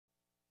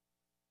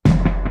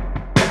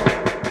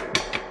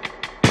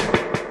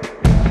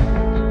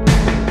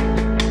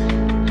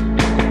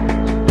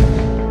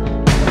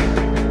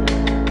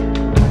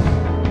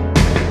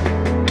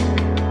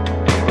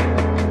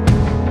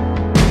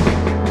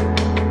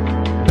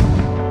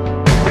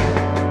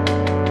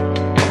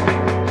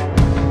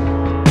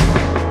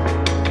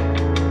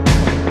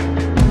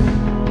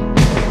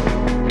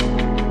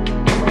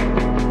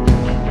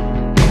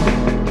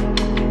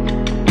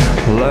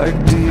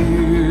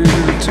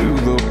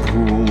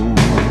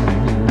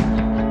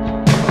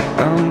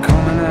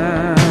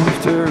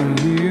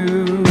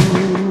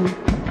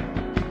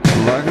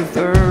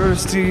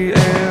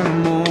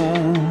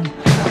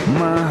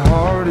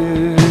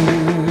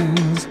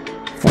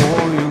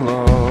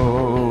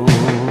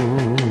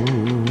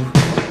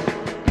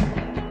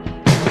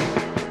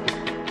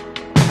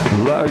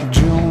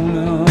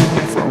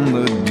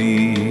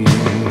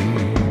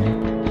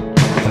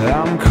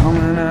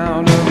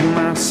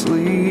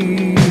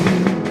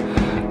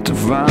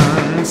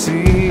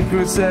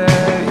secrets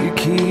that you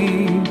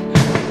keep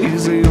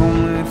is the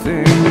only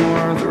thing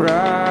worth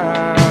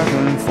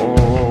writing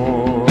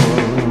for.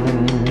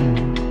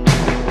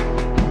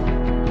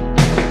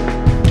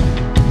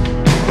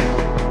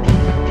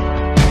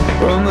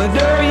 From the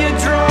dirt you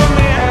draw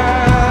me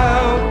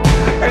out,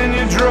 and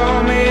you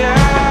draw me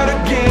out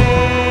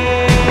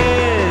again.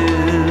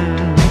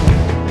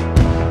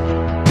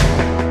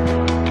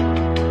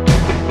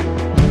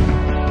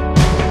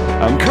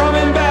 I'm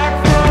coming back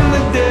from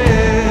the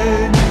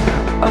dead,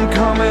 I'm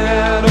coming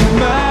out of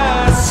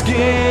my skin.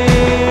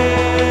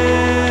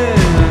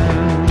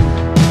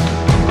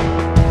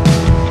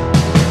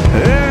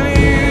 And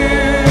you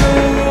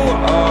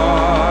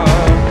are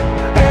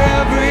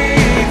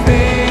everything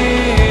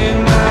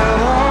my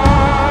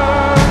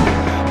heart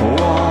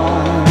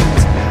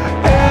wants,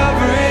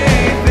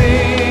 everything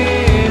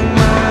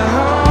my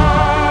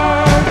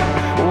heart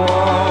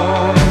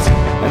wants,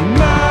 and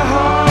my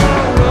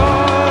heart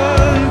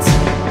runs,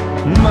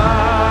 my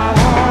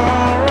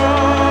heart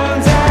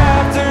runs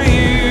after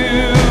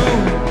you.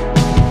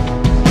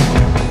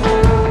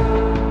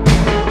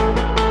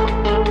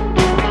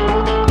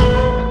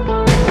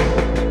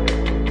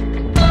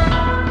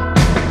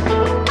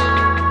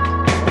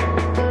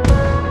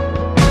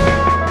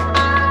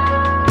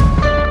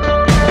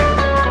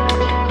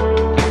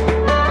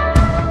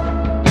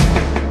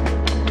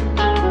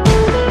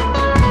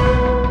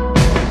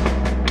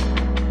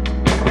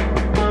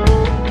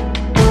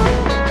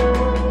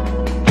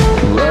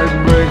 Like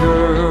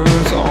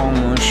breakers on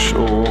the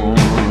shore,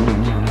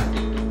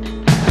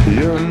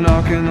 you're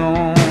knocking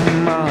on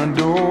my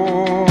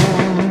door.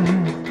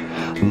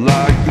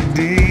 Like the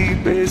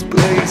deepest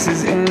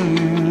places in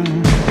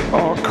you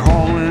are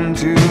calling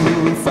to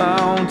the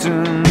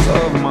fountains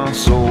of my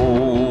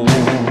soul.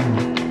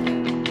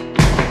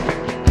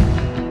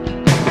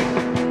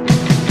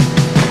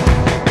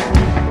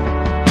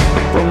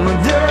 From the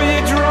dirt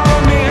you draw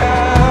me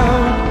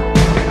out,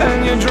 and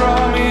you draw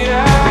me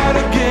out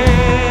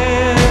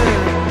again.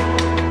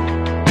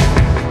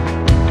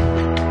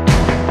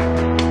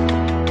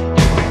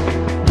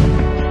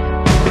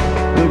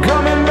 I'm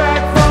coming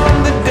back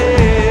from the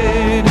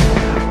dead,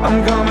 I'm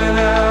coming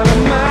out of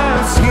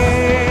my skin.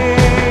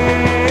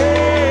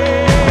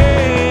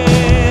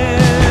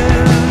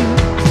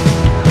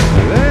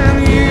 And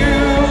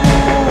you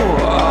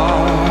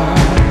are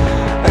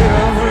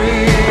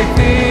everything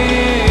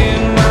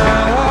my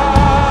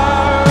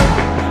heart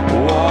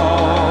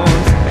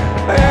wants,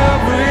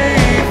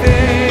 everything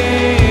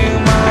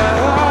my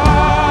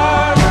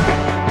heart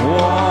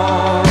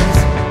wants.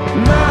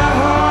 My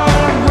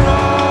heart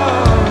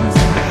runs,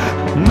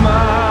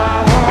 my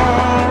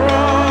heart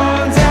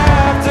runs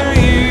after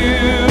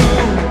you.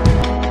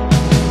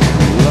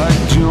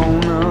 Like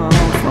Jonah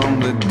from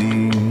the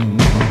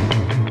deep,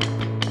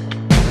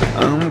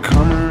 I'm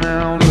coming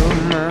out of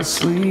my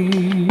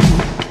sleep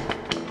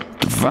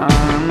to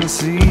find the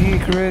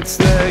secrets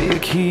that you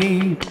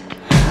keep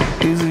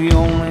is the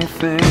only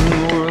thing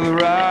worth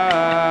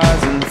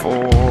rising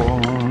for.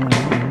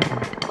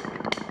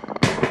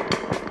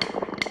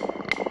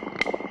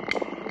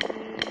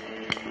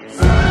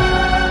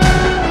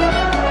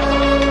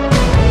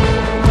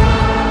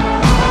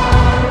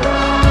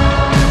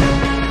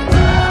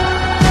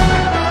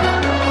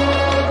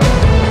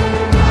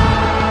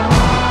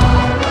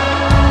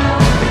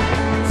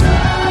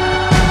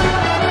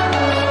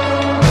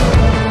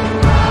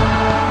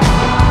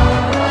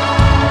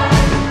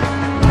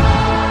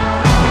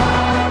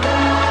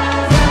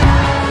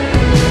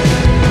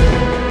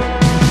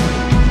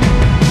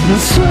 The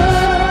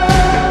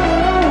sun